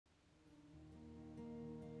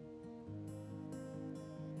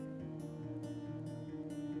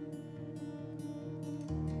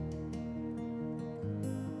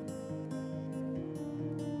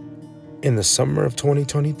In the summer of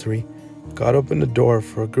 2023, God opened the door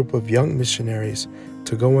for a group of young missionaries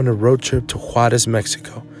to go on a road trip to Juarez,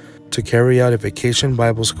 Mexico, to carry out a vacation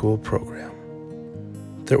Bible school program.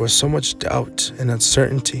 There was so much doubt and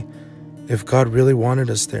uncertainty if God really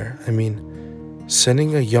wanted us there.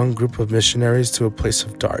 Sending a young group of missionaries to a place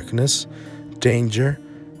of darkness, danger,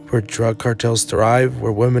 where drug cartels thrive,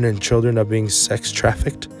 where women and children are being sex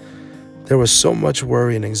trafficked. There was so much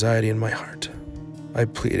worry and anxiety in my heart. I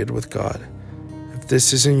pleaded with God, if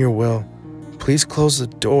this isn't your will, please close the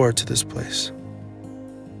door to this place.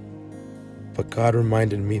 But God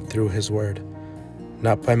reminded me through His word,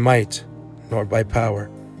 not by might nor by power,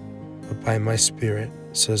 but by my Spirit,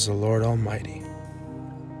 says the Lord Almighty.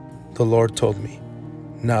 The Lord told me,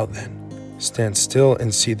 now then, stand still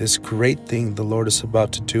and see this great thing the Lord is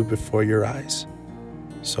about to do before your eyes.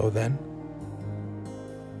 So then,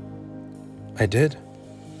 I did.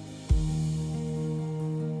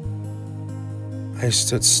 I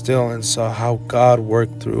stood still and saw how God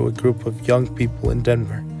worked through a group of young people in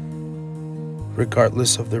Denver.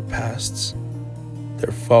 Regardless of their pasts,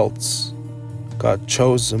 their faults, God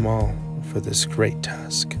chose them all for this great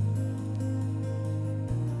task.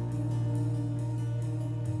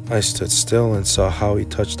 I stood still and saw how He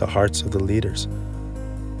touched the hearts of the leaders,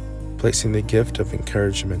 placing the gift of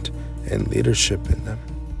encouragement and leadership in them.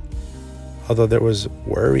 Although there was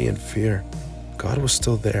worry and fear, God was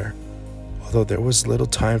still there. Although there was little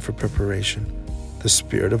time for preparation, the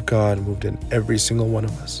Spirit of God moved in every single one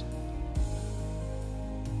of us.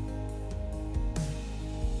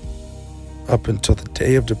 Up until the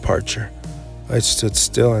day of departure, I stood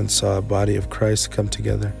still and saw a body of Christ come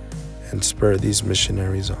together and spur these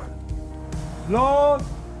missionaries on. Lord,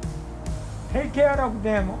 take care of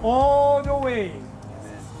them all the way.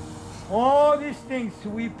 All these things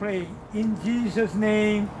we pray in Jesus'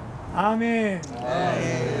 name. Amen.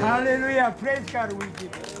 Amen. Hallelujah. Praise God. We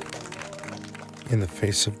give it. In the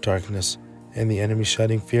face of darkness and the enemy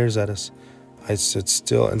shouting fears at us, I stood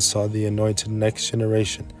still and saw the anointed next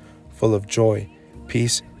generation, full of joy,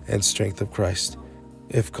 peace, and strength of Christ.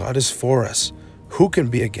 If God is for us, who can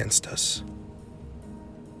be against us?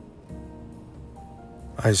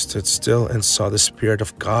 I stood still and saw the Spirit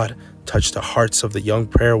of God touch the hearts of the young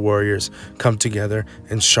prayer warriors come together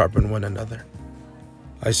and sharpen one another.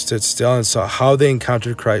 I stood still and saw how they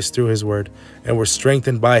encountered Christ through His word and were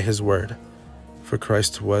strengthened by His word. For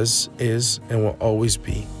Christ was, is, and will always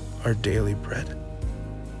be our daily bread.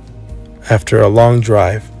 After a long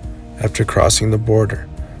drive, after crossing the border,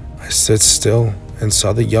 I stood still and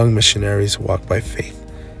saw the young missionaries walk by faith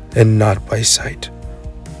and not by sight.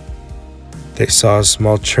 They saw a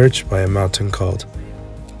small church by a mountain called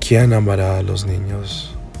 ¿Quién amará a los niños?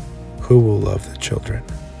 Who will love the children?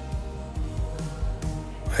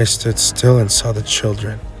 I stood still and saw the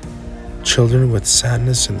children with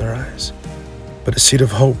sadness in their eyes, but a seed of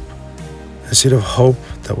hope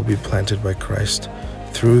that will be planted by Christ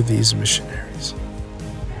through these missionaries.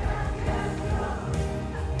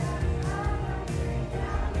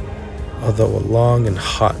 Although a long and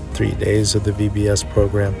hot 3 days of the VBS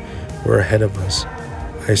program were ahead of us,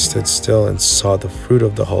 I stood still and saw the fruit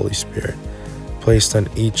of the Holy Spirit placed on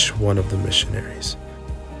each one of the missionaries.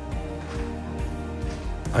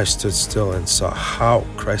 I stood still and saw how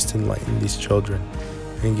Christ enlightened these children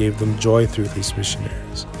and gave them joy through these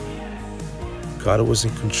missionaries. God was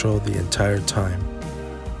in control the entire time.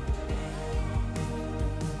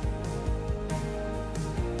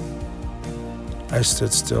 I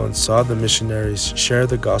stood still and saw the missionaries share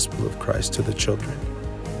the gospel of Christ to the children.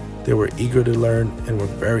 They were eager to learn and were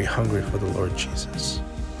very hungry for the Lord Jesus.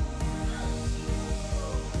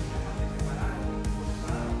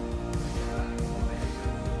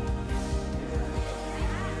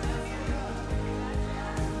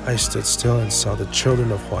 I stood still and saw the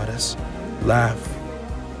children of Juarez laugh,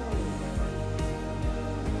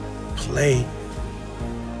 play,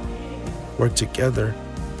 work together,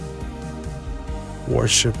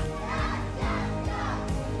 worship,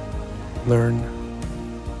 learn,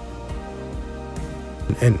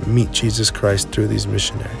 and meet Jesus Christ through these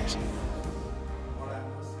missionaries.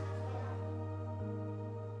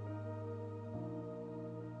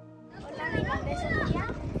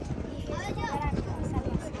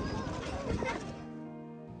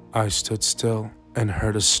 I stood still and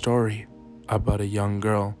heard a story about a young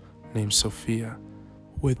girl named Sophia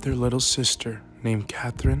with their little sister named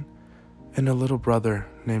Catherine and a little brother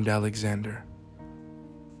named Alexander.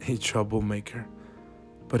 A troublemaker,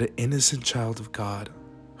 but an innocent child of God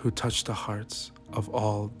who touched the hearts of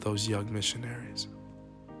all those young missionaries.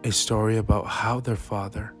 A story about how their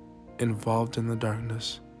father, involved in the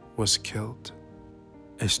darkness, was killed,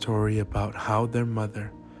 a story about how their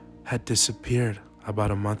mother had disappeared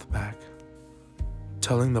about a month back,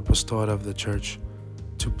 telling the pastor of the church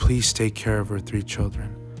to please take care of her 3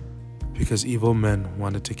 children because evil men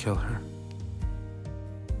wanted to kill her.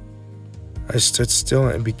 I stood still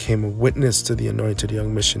and became a witness to the anointed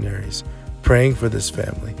young missionaries, praying for this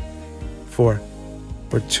family. For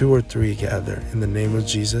where 2 or 3 gather in the name of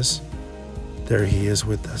Jesus, there he is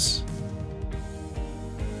with us.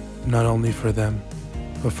 Not only for them,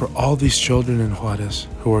 but for all these children in Juarez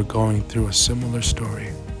who are going through a similar story.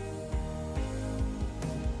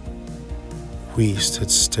 We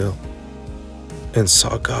stood still and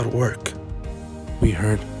saw God work. We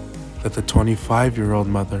heard that the 25-year-old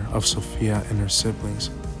mother of Sophia and her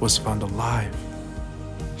siblings was found alive.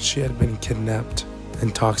 She had been kidnapped,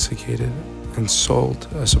 intoxicated, and sold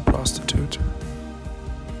as a prostitute.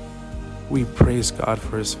 We praise God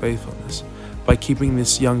for his faithfulness by keeping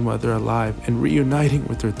this young mother alive and reuniting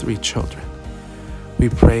with her 3 children. We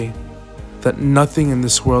pray that nothing in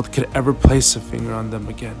this world could ever place a finger on them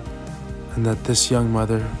again, and that this young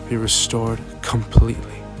mother be restored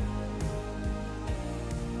completely.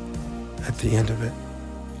 At the end of it,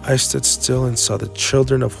 I stood still and saw the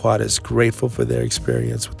children of Juarez grateful for their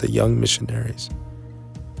experience with the young missionaries.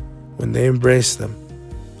 When they embraced them,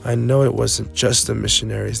 I know it wasn't just the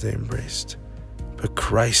missionaries they embraced, but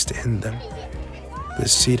Christ in them. The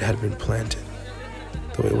seed had been planted.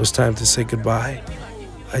 Though it was time to say goodbye,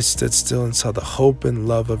 I stood still and saw the hope and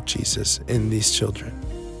love of Jesus in these children.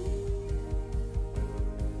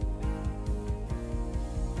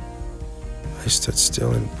 I stood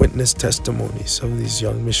still and witnessed testimonies of these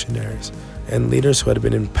young missionaries and leaders who had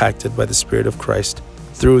been impacted by the Spirit of Christ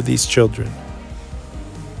through these children.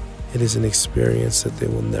 It is an experience that they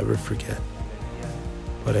will never forget,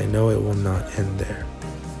 but I know it will not end there.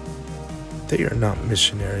 They are not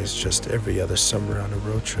missionaries just every other summer on a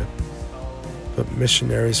road trip, but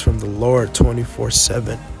missionaries from the Lord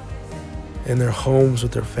 24/7, in their homes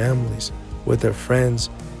with their families, with their friends,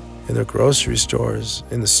 in their grocery stores,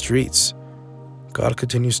 in the streets. God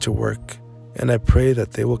continues to work, and I pray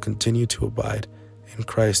that they will continue to abide in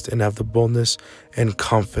Christ and have the boldness and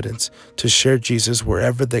confidence to share Jesus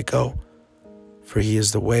wherever they go, for he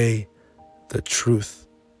is the way, the truth,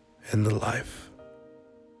 and the life.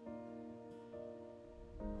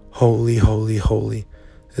 Holy, holy, holy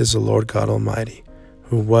is the Lord God Almighty,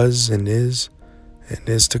 who was and is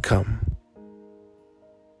to come.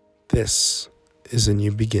 This is a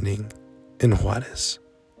new beginning in Juarez.